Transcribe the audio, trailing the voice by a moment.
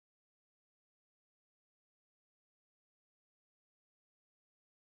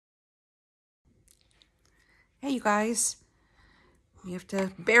Hey, you guys, you have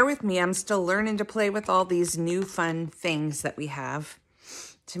to bear with me. I'm still learning to play with all these new fun things that we have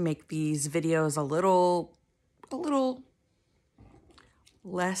to make these videos a little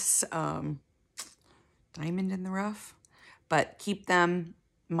less diamond in the rough, but keep them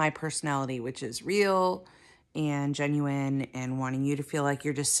my personality, which is real and genuine and wanting you to feel like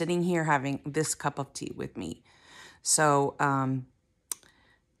you're just sitting here having this cup of tea with me. So,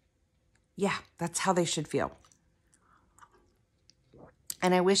 yeah, that's how they should feel.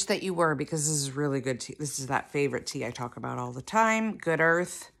 And I wish that you were, because this is really good tea. This is that favorite tea I talk about all the time. Good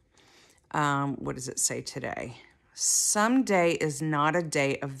Earth. What does it say today? Some day is not a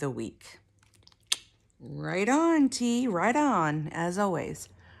day of the week. Right on, tea. Right on, as always.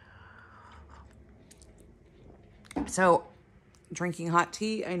 So, drinking hot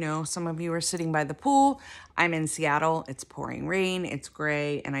tea. I know some of you are sitting by the pool. I'm in Seattle. It's pouring rain. It's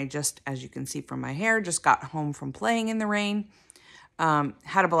gray. And I just, as you can see from my hair, just got home from playing in the rain.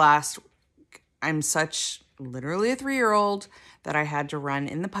 Had a blast. I'm such literally a 3-year-old that I had to run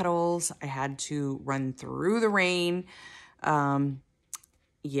in the puddles. I had to run through the rain.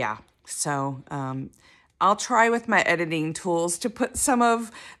 Yeah, so I'll try with my editing tools to put some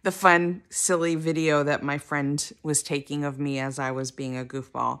of the fun, silly video that my friend was taking of me as I was being a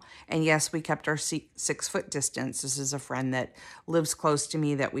goofball. And yes, we kept our 6-foot distance. This is a friend that lives close to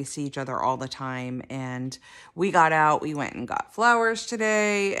me that we see each other all the time. And we got out, we went and got flowers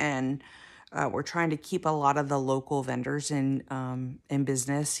today, and we're trying to keep a lot of the local vendors in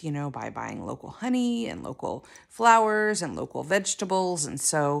business, you know, by buying local honey and local flowers and local vegetables. And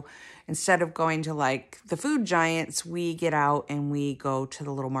so instead of going to like the food giants, we get out and we go to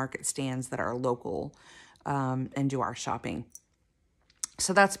the little market stands that are local and do our shopping.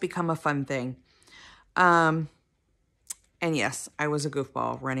 So that's become a fun thing. And yes, I was a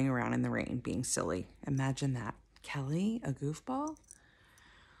goofball running around in the rain being silly. Imagine that. Kelly, a goofball?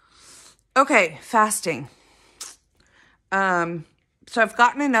 Okay, fasting. So I've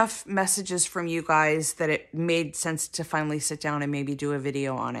gotten enough messages from you guys that it made sense to finally sit down and maybe do a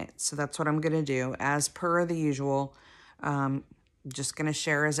video on it. So that's what I'm going to do. As per the usual, just going to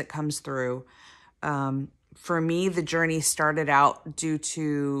share as it comes through. For me, the journey started out due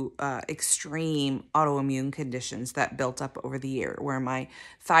to extreme autoimmune conditions that built up over the year, where my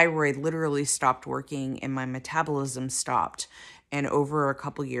thyroid literally stopped working and my metabolism stopped. And over a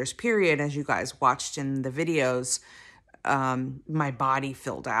couple years period, as you guys watched in the videos, my body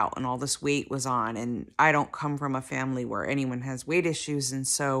filled out and all this weight was on. And I don't come from a family where anyone has weight issues. And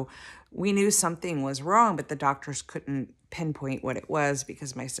so we knew something was wrong, but the doctors couldn't pinpoint what it was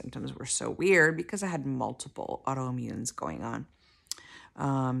because my symptoms were so weird because I had multiple autoimmunes going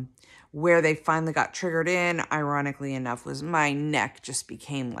on. Where they finally got triggered in, ironically enough, was my neck just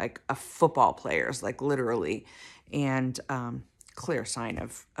became like a football player's, like literally, and clear sign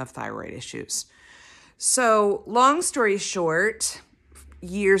of thyroid issues. So long story short,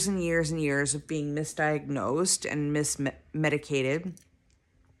 years and years and years of being misdiagnosed and mismedicated,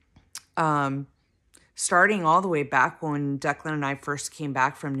 starting all the way back when Declan and I first came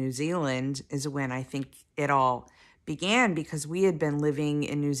back from New Zealand is when I think it all began, because we had been living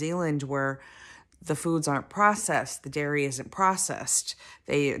in New Zealand where the foods aren't processed, the dairy isn't processed,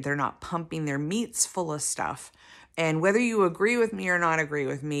 they're not pumping their meats full of stuff. And whether you agree with me or not agree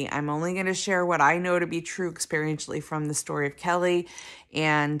with me, I'm only going to share what I know to be true experientially from the story of Kelly.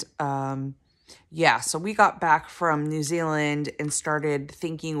 And yeah, so we got back from New Zealand and started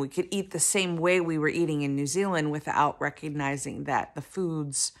thinking we could eat the same way we were eating in New Zealand without recognizing that the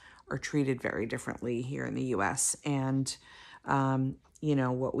foods are treated very differently here in the US. And, you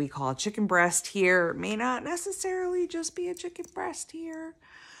know, what we call a chicken breast here may not necessarily just be a chicken breast here.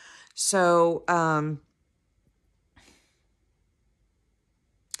 So,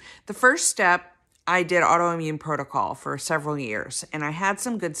 the first step, I did autoimmune protocol for several years, and I had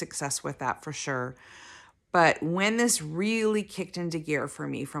some good success with that for sure. But when this really kicked into gear for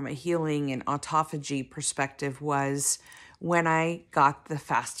me from a healing and autophagy perspective was when I got the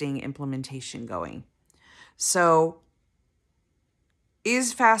fasting implementation going. So,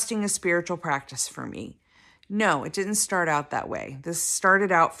 is fasting a spiritual practice for me? No, it didn't start out that way. This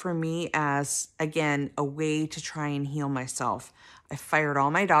started out for me as, again, a way to try and heal myself. I fired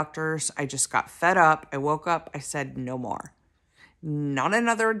all my doctors. I just got fed up. I woke up. I said, no more. Not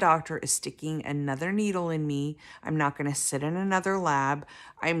another doctor is sticking another needle in me. I'm not going to sit in another lab.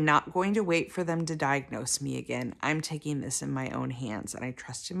 I'm not going to wait for them to diagnose me again. I'm taking this in my own hands. And I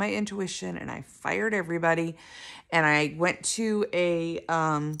trusted my intuition and I fired everybody. And I went to a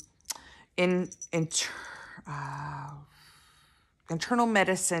internal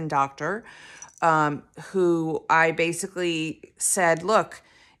medicine doctor who I basically said, look,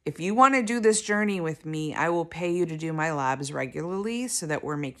 if you want to do this journey with me, I will pay you to do my labs regularly so that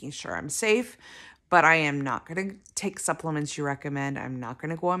we're making sure I'm safe. But I am not going to take supplements you recommend. I'm not going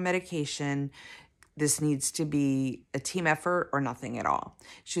to go on medication. This needs to be a team effort or nothing at all.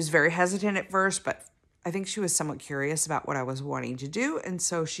 She was very hesitant at first, but I think she was somewhat curious about what I was wanting to do. And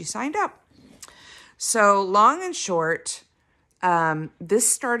so she signed up. So long and short, this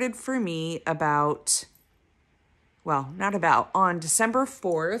started for me on December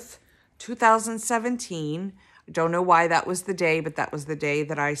 4th, 2017. I don't know why that was the day, but that was the day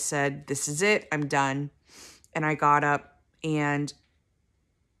that I said, this is it, I'm done. And I got up, and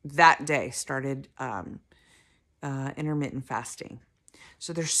that day started intermittent fasting.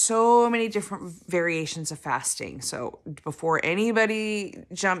 So there's so many different variations of fasting. So before anybody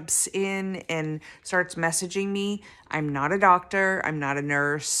jumps in and starts messaging me, I'm not a doctor, I'm not a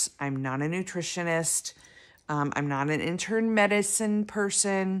nurse, I'm not a nutritionist, I'm not an intern medicine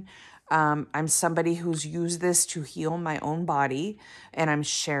person. I'm somebody who's used this to heal my own body, and I'm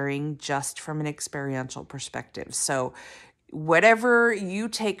sharing just from an experiential perspective. So whatever you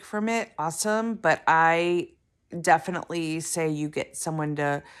take from it, awesome. But I definitely say you get someone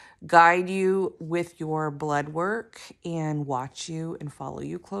to guide you with your blood work and watch you and follow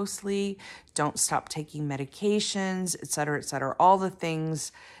you closely. Don't stop taking medications, et cetera, all the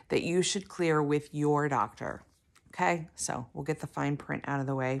things that you should clear with your doctor. Okay, so we'll get the fine print out of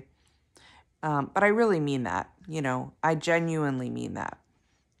the way. But I really mean that, I genuinely mean that.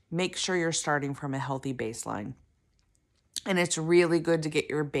 Make sure you're starting from a healthy baseline. And it's really good to get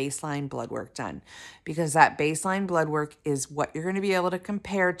your baseline blood work done, because that baseline blood work is what you're going to be able to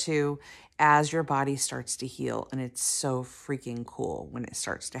compare to as your body starts to heal. And it's so freaking cool when it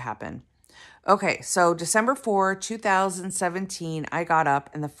starts to happen. Okay, so December 4, 2017, I got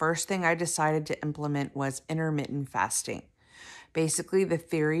up, and the first thing I decided to implement was intermittent fasting. Basically, the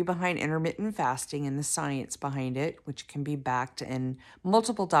theory behind intermittent fasting and the science behind it, which can be backed in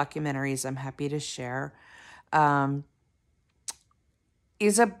multiple documentaries I'm happy to share,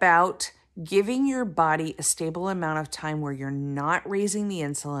 is about giving your body a stable amount of time where you're not raising the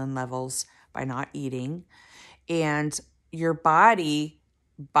insulin levels by not eating, and your body,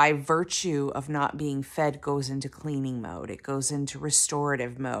 by virtue of not being fed, goes into cleaning mode. It goes into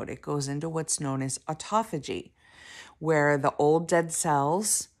restorative mode. It goes into what's known as autophagy, where the old dead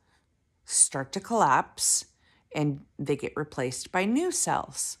cells start to collapse and they get replaced by new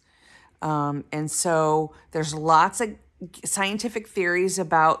cells. And so there's lots of scientific theories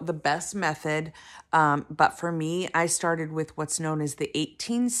about the best method. But for me, I started with what's known as the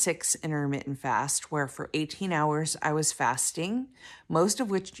 18-6 intermittent fast, where for 18 hours I was fasting, most of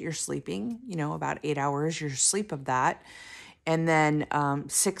which you're sleeping, about 8 hours, your sleep of that. And then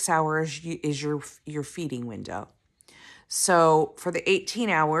 6 hours is your feeding window. So for the 18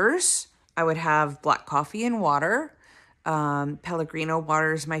 hours, I would have black coffee and water. Pellegrino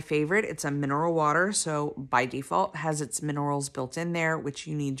water is my favorite. It's a mineral water, so by default has its minerals built in there, which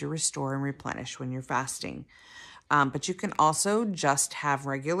you need to restore and replenish when you're fasting. But you can also just have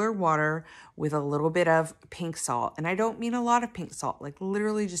regular water with a little bit of pink salt. And I don't mean a lot of pink salt, like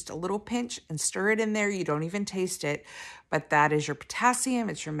literally just a little pinch, and stir it in there. You don't even taste it, but that is your potassium,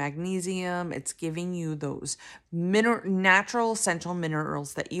 it's your magnesium. It's giving you those natural essential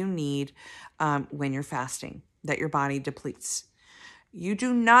minerals that you need when you're fasting, that your body depletes. You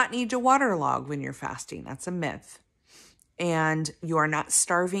do not need to waterlog when you're fasting. That's a myth. And you are not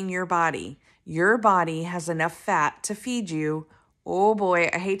starving your body. Your body has enough fat to feed you. Oh boy,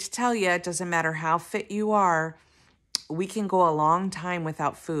 I hate to tell you, it doesn't matter how fit you are. We can go a long time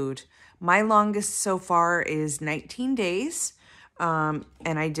without food. My longest so far is 19 days. And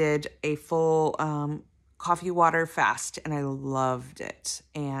I did a full coffee water fast, and I loved it.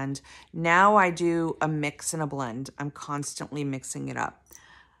 And now I do a mix and a blend. I'm constantly mixing it up.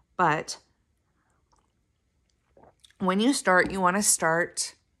 But when you start, you want to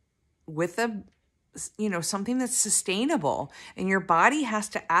start with something that's sustainable, and your body has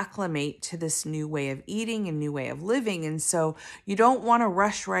to acclimate to this new way of eating and new way of living. And so you don't want to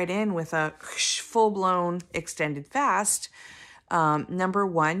rush right in with a full-blown extended fast. Number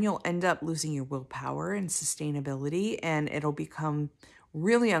one, you'll end up losing your willpower and sustainability, and it'll become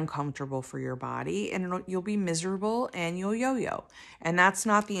really uncomfortable for your body, and you'll be miserable and you'll yo-yo. And that's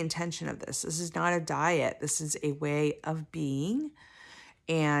not the intention of this. This is not a diet. This is a way of being,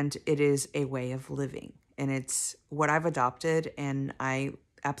 and it is a way of living. And it's what I've adopted, and I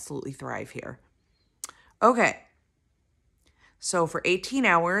absolutely thrive here. Okay. So for 18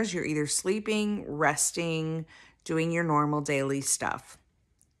 hours, you're either sleeping, resting, doing your normal daily stuff.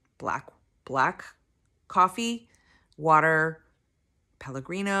 Black black coffee, water,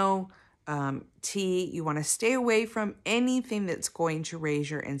 Pellegrino, tea. You want to stay away from anything that's going to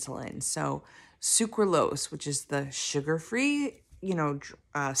raise your insulin. So sucralose, which is the sugar-free,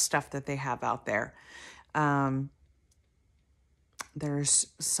 stuff that they have out there. There's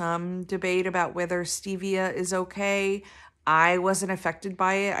some debate about whether stevia is okay. I wasn't affected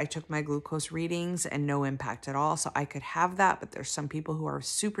by it. I took my glucose readings and no impact at all. So I could have that, but there's some people who are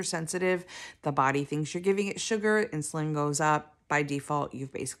super sensitive. The body thinks you're giving it sugar, insulin goes up. By default,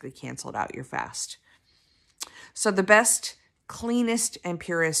 you've basically canceled out your fast. So the best, cleanest, and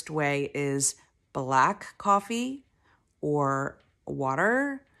purest way is black coffee or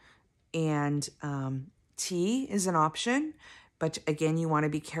water, and tea is an option. But again, you want to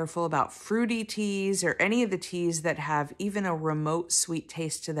be careful about fruity teas or any of the teas that have even a remote sweet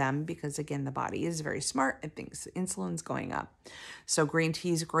taste to them, because again, the body is very smart and thinks insulin's going up. So green tea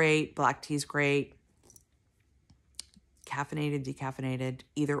is great, black tea is great, caffeinated, decaffeinated,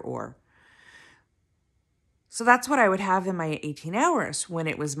 either or. So that's what I would have in my 18 hours. When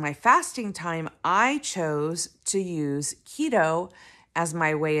it was my fasting time, I chose to use keto as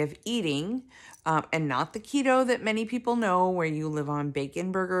my way of eating, and not the keto that many people know, where you live on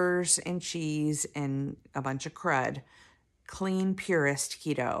bacon, burgers, and cheese, and a bunch of crud. Clean, purist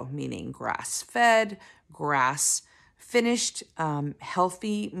keto, meaning grass-fed, grass-finished,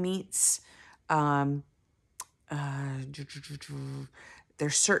 healthy meats.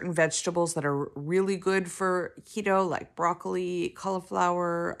 There's certain vegetables that are really good for keto, like broccoli,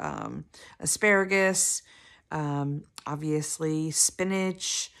 cauliflower, asparagus, obviously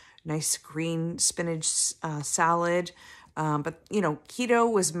spinach, nice green spinach salad. But,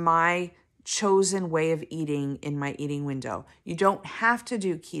 keto was my chosen way of eating in my eating window. You don't have to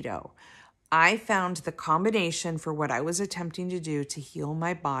do keto. I found the combination for what I was attempting to do to heal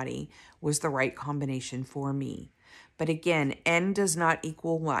my body was the right combination for me. But again, N does not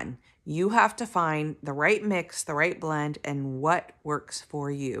equal 1. You have to find the right mix, the right blend, and what works for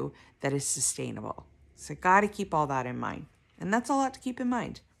you that is sustainable. So got to keep all that in mind. And that's a lot to keep in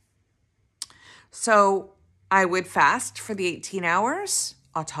mind. So I would fast for the 18 hours,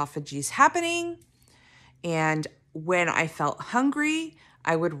 autophagy's happening. And when I felt hungry,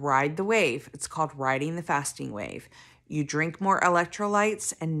 I would ride the wave. It's called riding the fasting wave. You drink more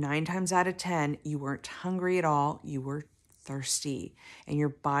electrolytes, and 9 times out of 10, you weren't hungry at all. You were thirsty, and your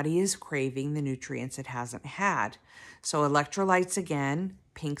body is craving the nutrients it hasn't had. So electrolytes, again,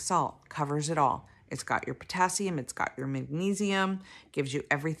 pink salt covers it all. It's got your potassium, it's got your magnesium, gives you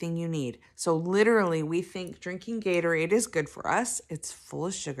everything you need. So literally, we think drinking Gatorade is good for us. It's full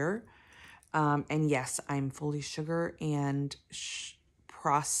of sugar. And yes, I'm fully sugar and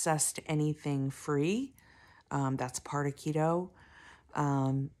processed anything free. That's part of keto.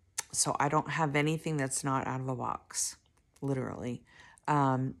 So I don't have anything that's not out of a box, literally.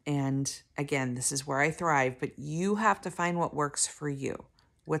 And again, this is where I thrive, but you have to find what works for you,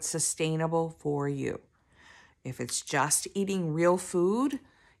 what's sustainable for you. If it's just eating real food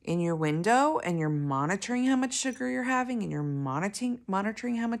in your window and you're monitoring how much sugar you're having and you're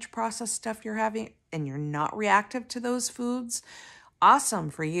monitoring how much processed stuff you're having and you're not reactive to those foods, awesome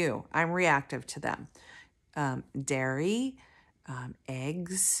for you. I'm reactive to them. Dairy,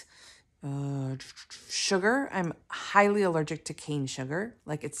 eggs, sugar. I'm highly allergic to cane sugar.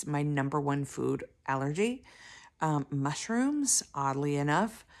 Like, it's my #1 food allergy. Mushrooms, oddly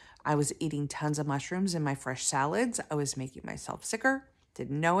enough, I was eating tons of mushrooms in my fresh salads. I was making myself sicker.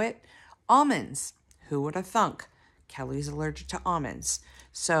 Didn't know it. Almonds. Who would have thunk? Kelly's allergic to almonds.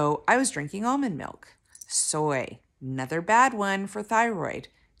 So I was drinking almond milk. Soy. Another bad one for thyroid.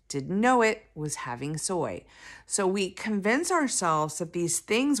 Didn't know it, was having soy. So we convince ourselves that these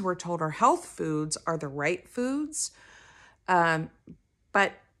things we're told are health foods are the right foods,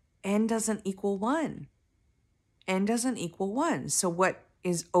 but N doesn't equal 1. N doesn't equal 1. So what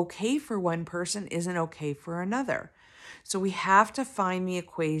is okay for one person isn't okay for another. So we have to find the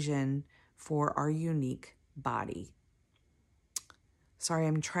equation for our unique body. Sorry,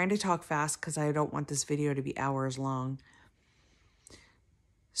 I'm trying to talk fast because I don't want this video to be hours long.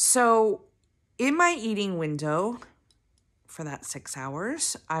 So in my eating window for that 6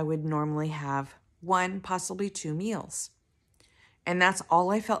 hours, I would normally have 1, possibly 2 meals. And that's all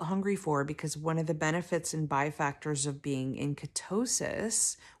I felt hungry for, because one of the benefits and byfactors of being in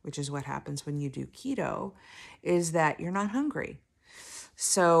ketosis, which is what happens when you do keto, is that you're not hungry.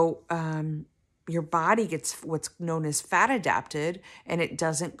 So your body gets what's known as fat adapted, and it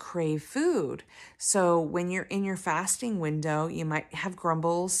doesn't crave food. So when you're in your fasting window, you might have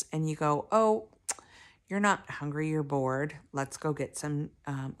grumbles and you go, oh, You're not hungry, you're bored. Let's go get some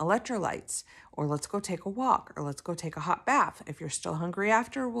electrolytes, or let's go take a walk, or let's go take a hot bath. If you're still hungry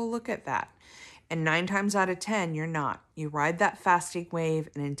after, we'll look at that. And 9 times out of 10, you're not. You ride that fasting wave,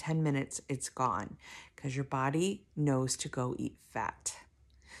 and in 10 minutes, it's gone because your body knows to go eat fat.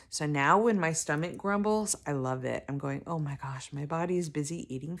 So now when my stomach grumbles, I love it. I'm going, oh my gosh, my body is busy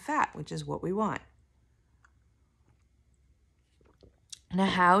eating fat, which is what we want. Now,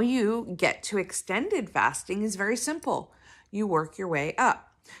 how you get to extended fasting is very simple. You work your way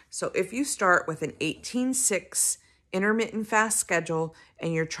up. So if you start with an 18-6 intermittent fast schedule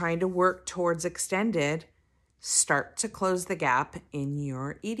and you're trying to work towards extended, start to close the gap in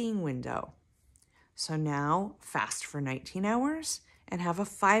your eating window. So now fast for 19 hours and have a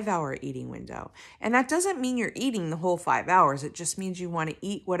 5-hour eating window. And that doesn't mean you're eating the whole 5 hours. It just means you want to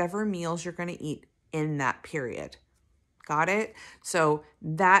eat whatever meals you're going to eat in that period. Got it? So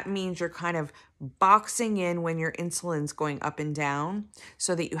that means you're kind of boxing in when your insulin's going up and down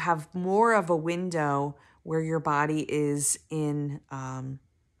so that you have more of a window where your body is in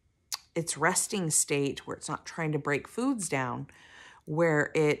its resting state, where it's not trying to break foods down,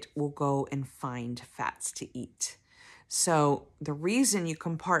 where it will go and find fats to eat. So the reason you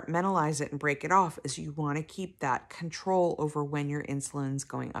compartmentalize it and break it off is you want to keep that control over when your insulin's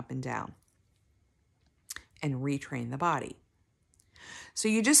going up and down, and retrain the body. So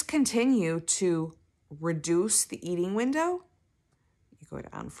you just continue to reduce the eating window. You go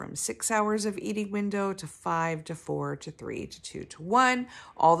down from 6 hours of eating window to 5 to 4 to 3 to 2 to 1.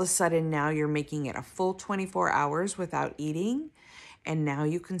 All of a sudden now you're making it a full 24 hours without eating. And now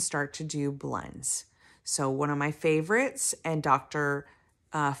you can start to do blends. So one of my favorites, and Dr.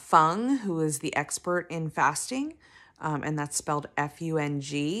 Fung, who is the expert in fasting, and that's spelled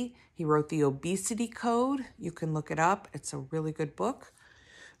F-U-N-G. He wrote the Obesity Code. You can look it up. It's a really good book.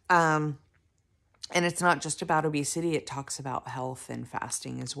 And it's not just about obesity. It talks about health and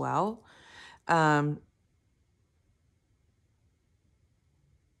fasting as well.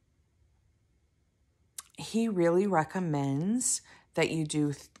 He really recommends that you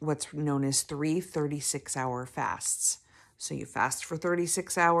do what's known as 3 36-hour fasts. So you fast for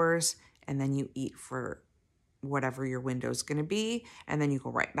 36 hours, and then you eat for whatever your window is going to be, and then you go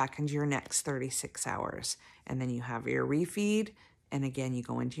right back into your next 36 hours. And then you have your refeed, and again, you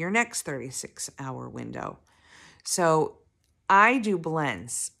go into your next 36-hour window. So I do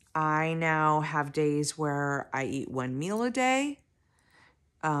blends. I now have days where I eat 1 meal a day,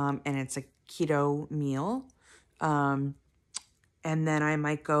 and it's a keto meal. And then I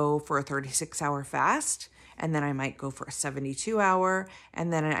might go for a 36-hour fast, and then I might go for a 72-hour,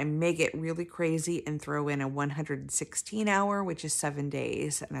 and then I may get really crazy and throw in a 116-hour, which is 7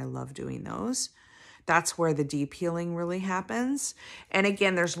 days, and I love doing those. That's where the deep healing really happens. And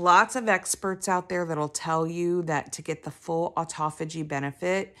again, there's lots of experts out there that'll tell you that to get the full autophagy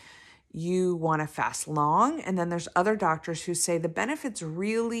benefit, you want to fast long. And then there's other doctors who say the benefit's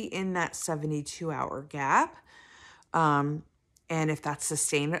really in that 72-hour gap. And if that's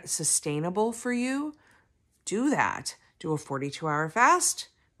sustainable for you, do that. Do a 42-hour fast,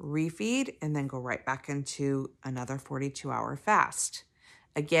 refeed, and then go right back into another 42-hour fast.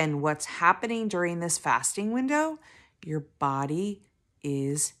 Again, what's happening during this fasting window? Your body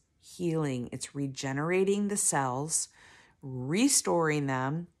is healing. It's regenerating the cells, restoring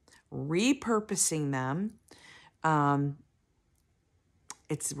them, repurposing them.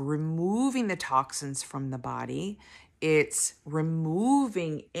 It's removing the toxins from the body. It's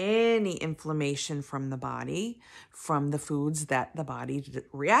removing any inflammation from the body, from the foods that the body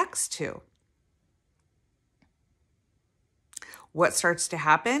reacts to. What starts to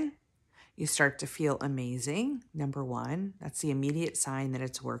happen? You start to feel amazing, number one. That's the immediate sign that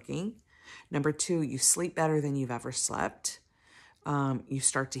it's working. Number two, you sleep better than you've ever slept. You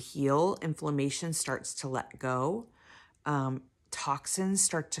start to heal. Inflammation starts to let go. Toxins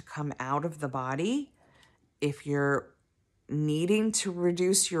start to come out of the body. If you're needing to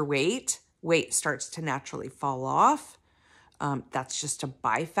reduce your weight, weight starts to naturally fall off. That's just a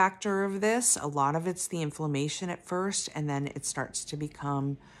byfactor of this. A lot of it's the inflammation at first, and then it starts to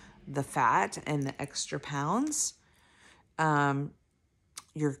become the fat and the extra pounds.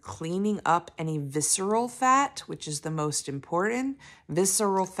 You're cleaning up any visceral fat, which is the most important.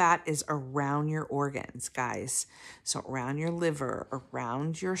 Visceral fat is around your organs, guys. So around your liver,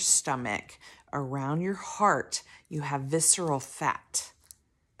 around your stomach, around your heart, you have visceral fat.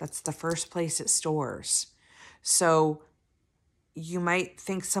 That's the first place it stores. So you might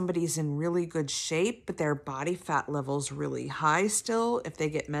think somebody's in really good shape, but their body fat level's really high still if they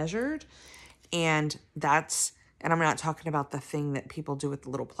get measured. And that's And I'm not talking about the thing that people do with the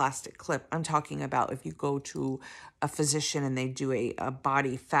little plastic clip. I'm talking about if you go to a physician and they do a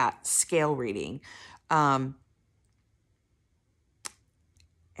body fat scale reading, and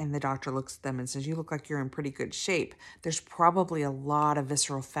the doctor looks at them and says, you look like you're in pretty good shape. There's probably a lot of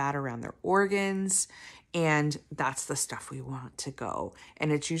visceral fat around their organs, and that's the stuff we want to go.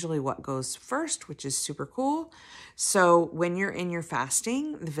 And it's usually what goes first, which is super cool. So when you're in your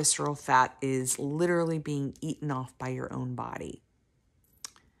fasting, the visceral fat is literally being eaten off by your own body.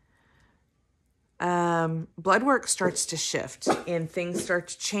 Blood work starts to shift and things start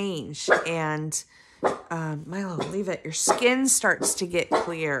to change, and Milo, leave it. Your skin starts to get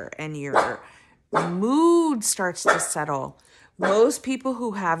clear and your mood starts to settle. Most people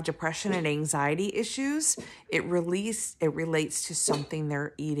who have depression and anxiety issues, it relates to something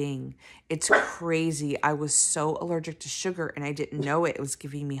they're eating. It's crazy. I was so allergic to sugar and I didn't know it. It was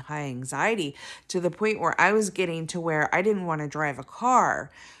giving me high anxiety to the point where I was getting to where I didn't want to drive a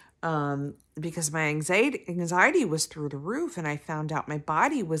car. Because my anxiety was through the roof, and I found out my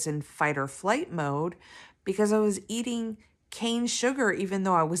body was in fight or flight mode because I was eating cane sugar, even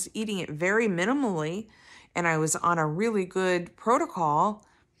though I was eating it very minimally and I was on a really good protocol.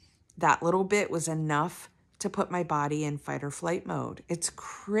 That little bit was enough to put my body in fight or flight mode. It's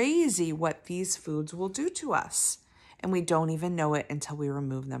crazy what these foods will do to us, and we don't even know it until we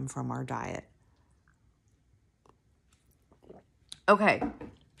remove them from our diet. Okay.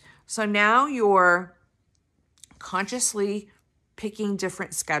 So now you're consciously picking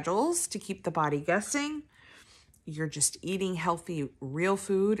different schedules to keep the body guessing. You're just eating healthy, real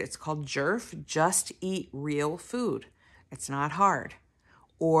food. It's called JERF, just eat real food. It's not hard.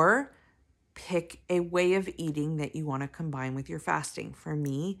 Or pick a way of eating that you want to combine with your fasting. For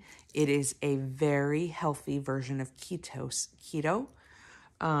me, it is a very healthy version of keto.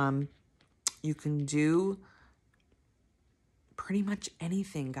 You can do pretty much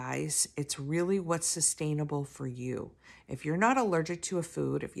anything, guys. It's really what's sustainable for you. If you're not allergic to a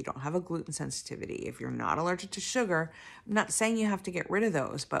food, if you don't have a gluten sensitivity, if you're not allergic to sugar, I'm not saying you have to get rid of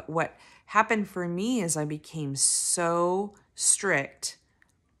those, but what happened for me is I became so strict.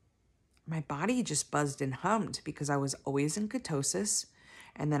 My body just buzzed and hummed because I was always in ketosis,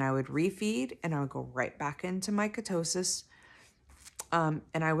 and then I would refeed and I would go right back into my ketosis. And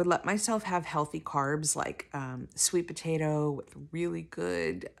I would let myself have healthy carbs like sweet potato with really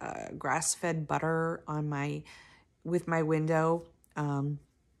good grass-fed butter on with my window in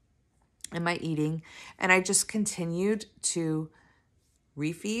my eating. And I just continued to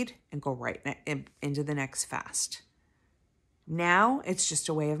refeed and go right into the next fast. Now it's just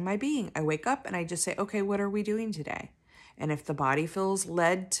a way of my being. I wake up and I just say, okay, what are we doing today? And if the body feels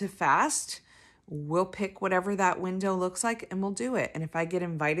led to fast, we'll pick whatever that window looks like and we'll do it. And if I get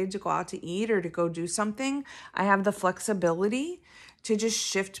invited to go out to eat or to go do something, I have the flexibility to just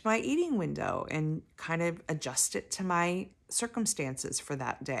shift my eating window and kind of adjust it to my circumstances for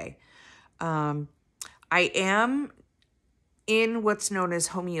that day. I am in what's known as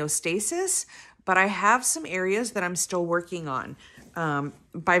homeostasis, but I have some areas that I'm still working on.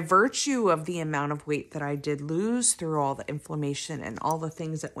 By virtue of the amount of weight that I did lose through all the inflammation and all the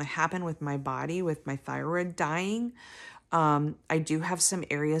things that would happen with my body, with my thyroid dying, I do have some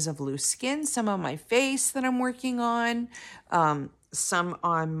areas of loose skin, some on my face that I'm working on, some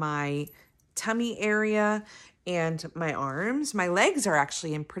on my tummy area and my arms. My legs are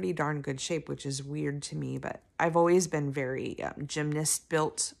actually in pretty darn good shape, which is weird to me, but I've always been very gymnast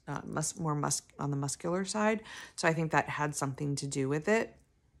built, more on the muscular side. So I think that had something to do with it.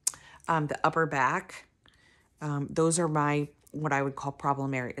 The upper back, those are what I would call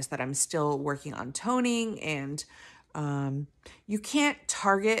problem areas that I'm still working on toning. And you can't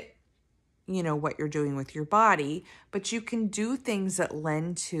target, what you're doing with your body, but you can do things that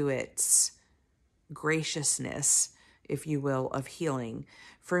lend to its graciousness, if you will, of healing.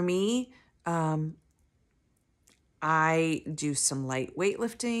 For me, I do some light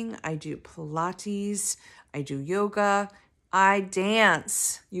weightlifting. I do Pilates. I do yoga. I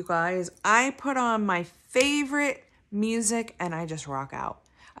dance, you guys. I put on my favorite music and I just rock out.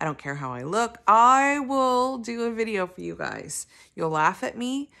 I don't care how I look. I will do a video for you guys. You'll laugh at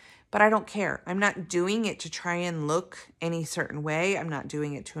me, but I don't care. I'm not doing it to try and look any certain way. I'm not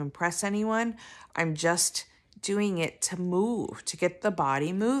doing it to impress anyone. I'm just doing it to move, to get the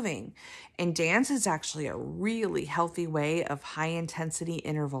body moving. And dance is actually a really healthy way of high intensity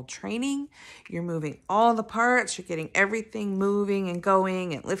interval training. You're moving all the parts, you're getting everything moving and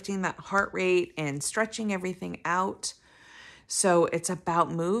going and lifting that heart rate and stretching everything out. So it's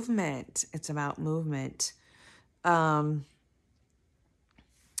about movement. It's about movement.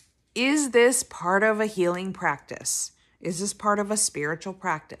 Is this part of a healing practice? Is this part of a spiritual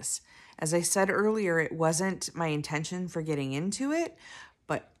practice? As I said earlier, it wasn't my intention for getting into it,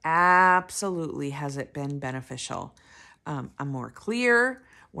 but absolutely has it been beneficial. I'm more clear.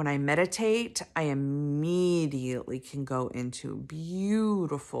 When I meditate, I immediately can go into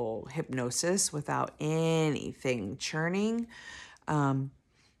beautiful hypnosis without anything churning. My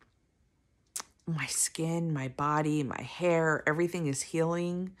skin, my body, my hair, everything is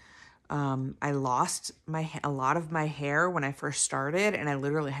healing. I lost a lot of my hair when I first started, and I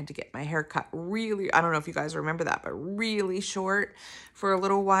literally had to get my hair cut really, I don't know if you guys remember that, but really short for a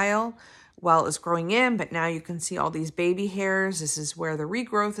little while it was growing in. But now you can see all these baby hairs. This is where the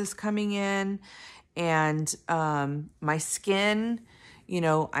regrowth is coming in. And my skin,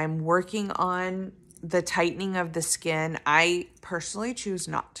 I'm working on the tightening of the skin. I personally choose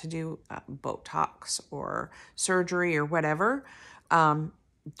not to do Botox or surgery or whatever.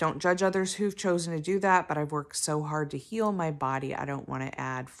 Don't judge others who've chosen to do that, but I've worked so hard to heal my body. I don't want to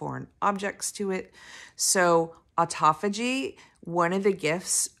add foreign objects to it. So autophagy, one of the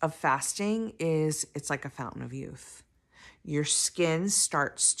gifts of fasting is it's like a fountain of youth. Your skin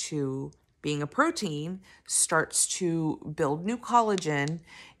starts to, being a protein, starts to build new collagen,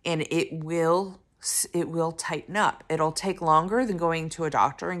 and it will tighten up. It'll take longer than going to a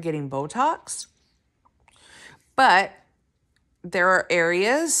doctor and getting Botox, but there are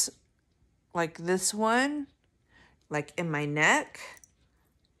areas like this one, like in my neck,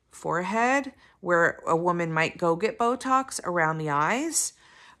 forehead, where a woman might go get Botox around the eyes.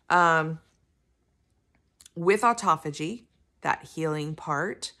 With autophagy, that healing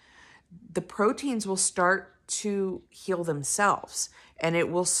part, the proteins will start to heal themselves and it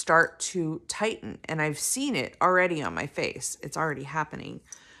will start to tighten. And I've seen it already on my face. It's already happening.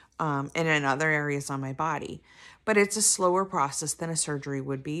 And in other areas on my body. But it's a slower process than a surgery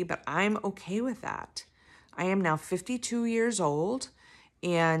would be, but I'm okay with that. I am now 52 years old,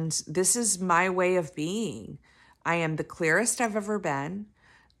 and this is my way of being. I am the clearest I've ever been.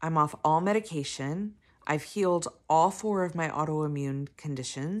 I'm off all medication. I've healed all 4 of my autoimmune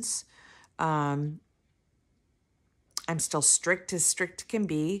conditions. I'm still strict as strict can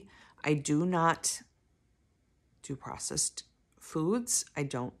be. I do not do processed foods. I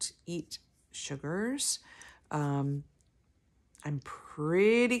don't eat sugars. I'm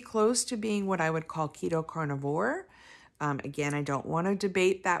pretty close to being what I would call keto carnivore. Again, I don't want to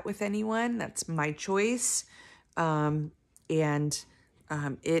debate that with anyone. That's my choice. It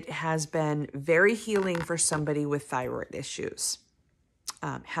has been very healing for somebody with thyroid issues.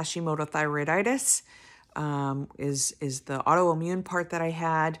 Hashimoto thyroiditis is the autoimmune part that I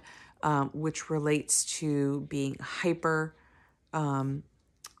had, which relates to being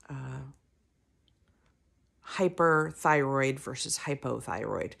hyperthyroid versus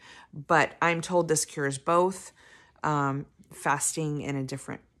hypothyroid. But I'm told this cures both, fasting in a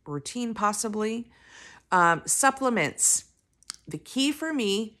different routine possibly. Supplements. The key for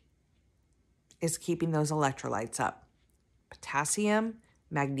me is keeping those electrolytes up. Potassium,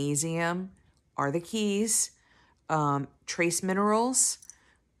 magnesium are the keys. Trace minerals,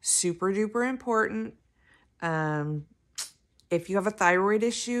 super duper important. If you have a thyroid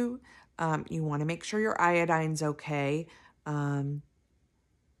issue, you want to make sure your iodine's okay.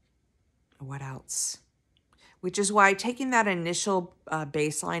 What else? Which is why taking that initial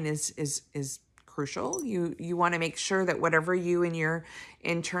baseline is crucial. You want to make sure that whatever you and your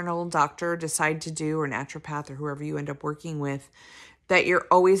internal doctor decide to do, or naturopath, or whoever you end up working with, that you're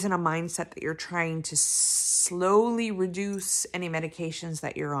always in a mindset that you're trying to slowly reduce any medications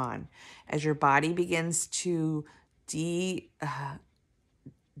that you're on. As your body begins to decommission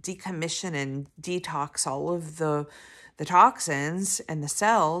and detox all of the toxins and the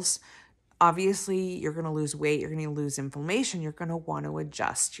cells, obviously you're going to lose weight, you're going to lose inflammation, you're going to want to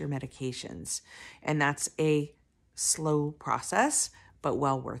adjust your medications. And that's a slow process, but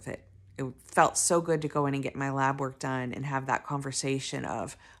well worth it. It felt so good to go in and get my lab work done and have that conversation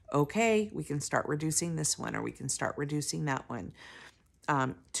of, okay, we can start reducing this one, or we can start reducing that one,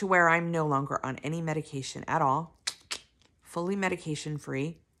 to where I'm no longer on any medication at all, fully medication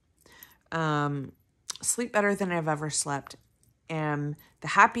free. Sleep better than I've ever slept. Am the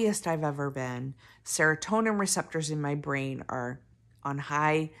happiest I've ever been. Serotonin receptors in my brain are on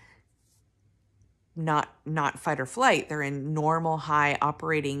high, not fight or flight. They're in normal high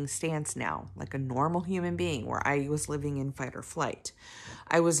operating stance now, like a normal human being, where I was living in fight or flight.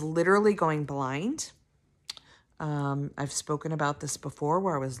 I was literally going blind. I've spoken about this before,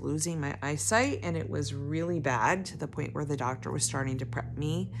 where I was losing my eyesight, and it was really bad, to the point where the doctor was starting to prep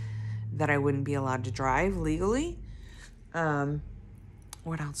me that I wouldn't be allowed to drive legally.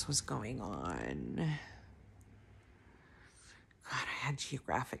 What else was going on? God, I had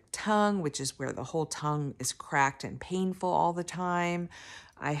geographic tongue, which is where the whole tongue is cracked and painful all the time.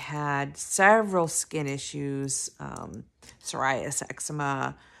 I had several skin issues, psoriasis,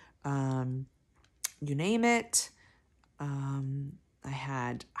 eczema, you name it. I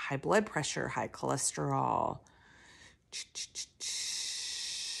had high blood pressure, high cholesterol.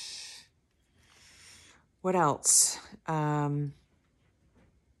 What else?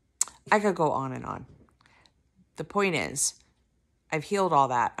 I could go on and on. The point is, I've healed all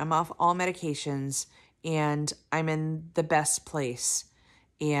that. I'm off all medications and I'm in the best place.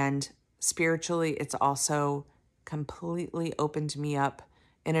 And spiritually, it's also completely opened me up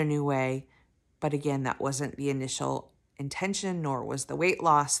in a new way. But again, that wasn't the initial intention, nor was the weight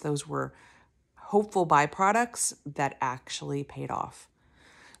loss. Those were hopeful byproducts that actually paid off.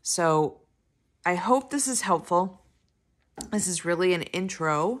 So I hope this is helpful. This is really an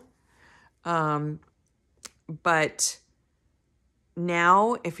intro. But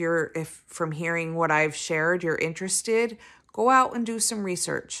now, if from hearing what I've shared, you're interested, go out and do some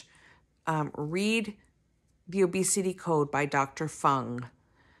research. Read The Obesity Code by Dr. Fung.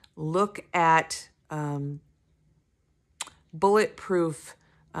 Look at Bulletproof,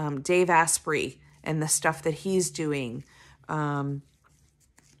 Dave Asprey, and the stuff that he's doing.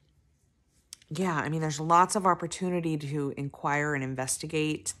 Yeah, I mean, there's lots of opportunity to inquire and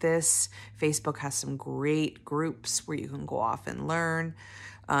investigate this. Facebook has some great groups where you can go off and learn.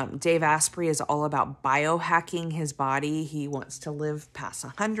 Dave Asprey is all about biohacking his body. He wants to live past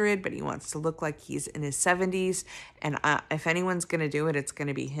 100, but he wants to look like he's in his 70s. And if anyone's going to do it, it's going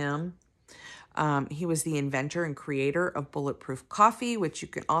to be him. He was the inventor and creator of Bulletproof Coffee, which you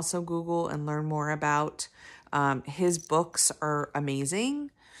can also Google and learn more about. His books are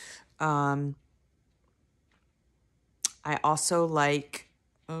amazing. I also like,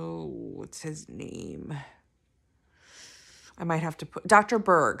 what's his name? I might have to put Dr.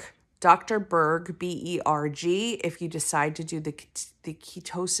 Berg. Dr. Berg, B-E-R-G. If you decide to do the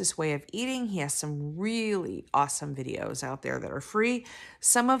ketosis way of eating, he has some really awesome videos out there that are free.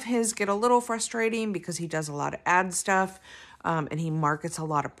 Some of his get a little frustrating because he does a lot of ad stuff, and he markets a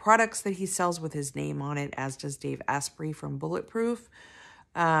lot of products that he sells with his name on it, as does Dave Asprey from Bulletproof.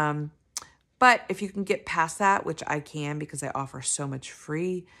 But if you can get past that, which I can because I offer so much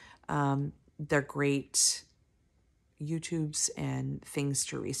free, they're great YouTubes and things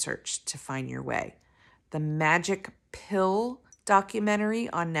to research to find your way. The Magic Pill documentary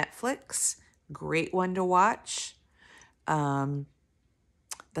on Netflix, great one to watch. The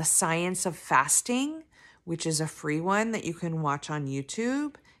Science of Fasting, which is a free one that you can watch on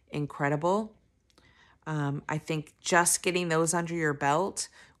YouTube, incredible. I think just getting those under your belt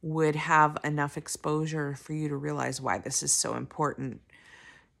would have enough exposure for you to realize why this is so important.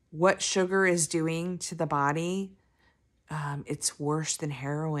 What sugar is doing to the body, it's worse than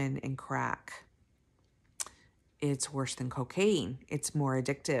heroin and crack. It's worse than cocaine. It's more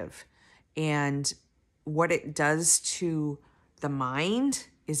addictive. And what it does to the mind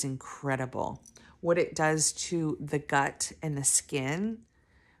is incredible. What it does to the gut and the skin,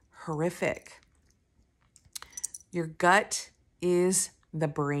 horrific. Your gut is the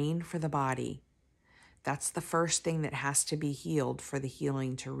brain for the body. That's the first thing that has to be healed for the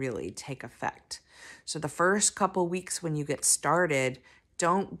healing to really take effect. So the first couple weeks when you get started,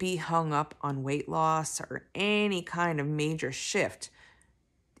 don't be hung up on weight loss or any kind of major shift.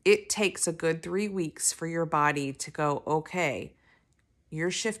 It takes a good 3 weeks for your body to go, okay,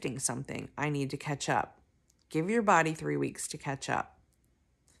 you're shifting something. I need to catch up. Give your body 3 weeks to catch up.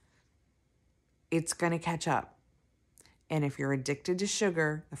 It's going to catch up. And if you're addicted to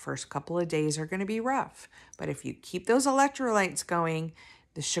sugar, the first couple of days are going to be rough. But if you keep those electrolytes going,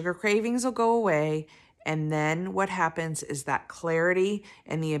 the sugar cravings will go away. And then what happens is that clarity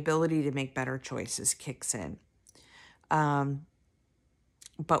and the ability to make better choices kicks in.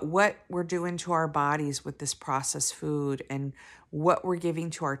 But what we're doing to our bodies with this processed food and what we're giving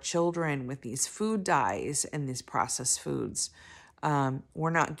to our children with these food dyes and these processed foods, we're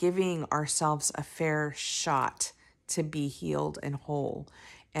not giving ourselves a fair shot to be healed and whole.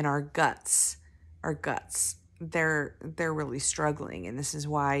 And our guts, they're really struggling. And this is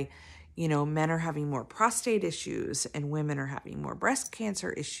why, you know, men are having more prostate issues and women are having more breast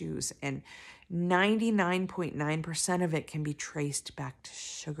cancer issues. And 99.9% of it can be traced back to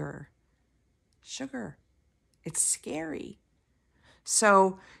sugar. Sugar. It's scary.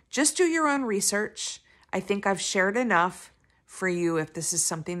 So just do your own research. I think I've shared enough for you if this is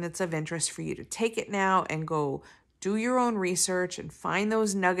something that's of interest for you to take it now and go do your own research and find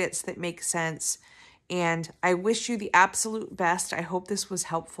those nuggets that make sense And I wish you the absolute best. I hope this was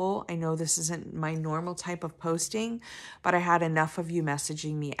helpful. I know this isn't my normal type of posting, but I had enough of you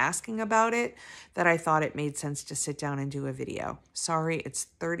messaging me asking about it that I thought it made sense to sit down and do a video. Sorry, it's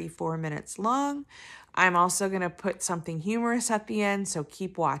 34 minutes long. I'm also going to put something humorous at the end, so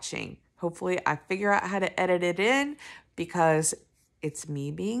keep watching. Hopefully I figure out how to edit it in, because it's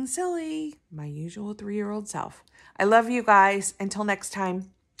me being silly, my usual 3-year-old self. I love you guys. Until next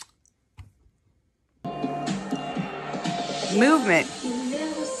time. Movement.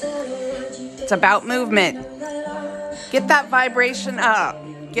 It's about movement. Get that vibration up.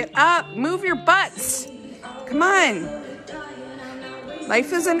 Get up. Move your butts. Come on.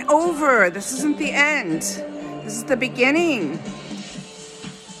 Life isn't over. This isn't the end. This is the beginning.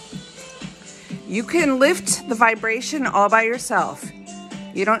 You can lift the vibration all by yourself.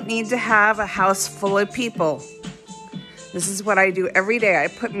 You don't need to have a house full of people. This is what I do every day. I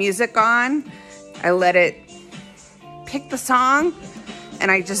put music on. I let it pick the song,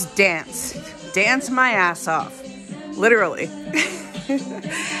 and I just dance. Dance my ass off. Literally.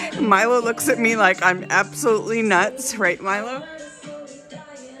 Milo looks at me like I'm absolutely nuts. Right, Milo?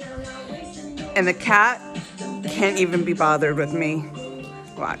 And the cat can't even be bothered with me.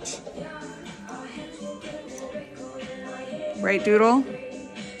 Watch. Right, Doodle?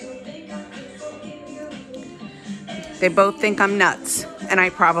 They both think I'm nuts, and I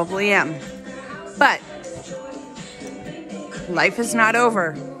probably am. But life is not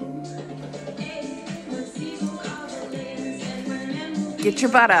over. Get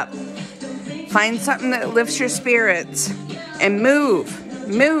your butt up. Find something that lifts your spirits and move.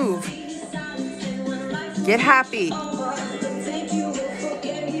 Move. Get happy.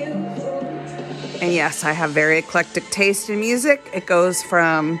 And yes, I have very eclectic taste in music. It goes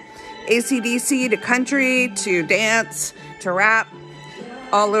from AC/DC to country to dance to rap,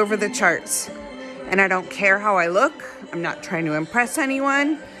 all over the charts. And I don't care how I look. I'm not trying to impress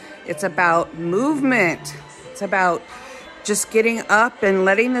anyone. It's about movement. It's about just getting up and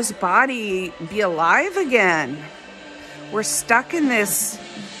letting this body be alive again. We're stuck in this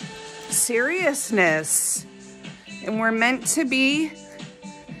seriousness, and we're meant to be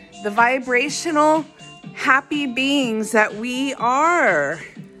the vibrational, happy beings that we are.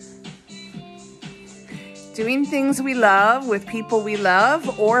 Doing things we love with people we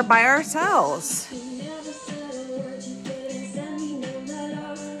love, or by ourselves.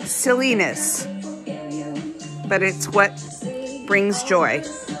 Silliness, but it's what brings joy.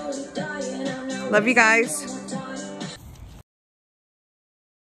 Love you guys.